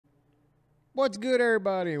What's good,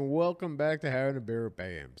 everybody, and welcome back to Having a Beer with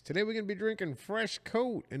Bams. Today we're going to be drinking Fresh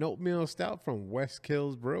Coat, an oatmeal stout from West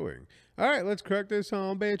Kills Brewing. All right, let's crack this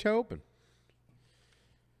bitch open.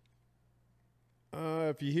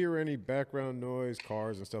 If you hear any background noise,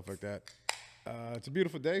 cars and stuff like that, it's a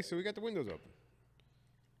beautiful day, so we got the windows open.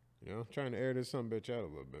 You know, trying to air this bitch out a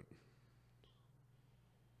little bit.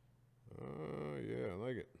 Yeah, I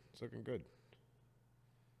like it. It's looking good.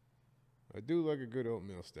 I do like a good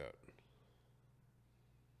oatmeal stout.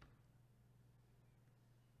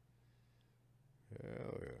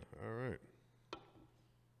 Hell yeah. All right.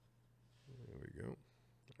 There we go.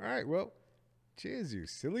 All right, well, cheers, you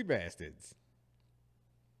silly bastards.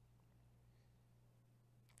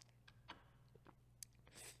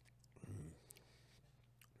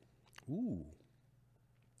 Ooh,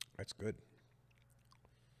 that's good.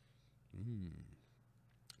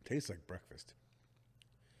 Tastes like breakfast.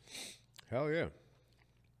 Hell yeah.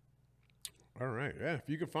 All right, yeah. If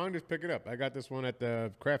you can find this, pick it up. I got this one at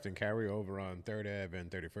the Craft and Carry over on 3rd Ave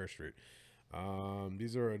and 31st Street.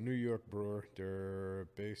 These are a New York brewer. They're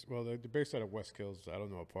based, well, they're based out of West Kills. I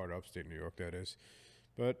don't know what part of upstate New York that is,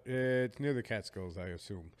 but it's near the Catskills, I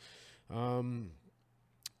assume.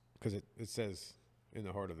 Because it says in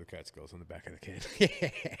the heart of the Catskills on the back of the can.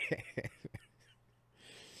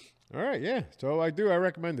 All right, yeah. So I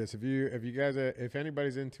recommend this. If you guys if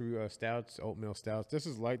anybody's into stouts, oatmeal stouts, this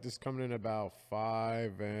is light. This is coming in about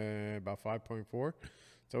 5.4.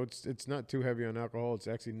 So it's not too heavy on alcohol. It's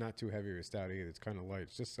actually not too heavy or stout either. It's kind of light.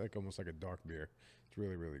 It's just like almost like a dark beer. It's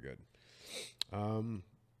really really good. So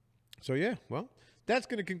yeah, well, that's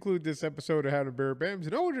gonna conclude this episode of How to Beer Bams.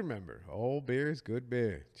 And always remember, all beer is good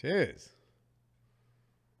beer. Cheers.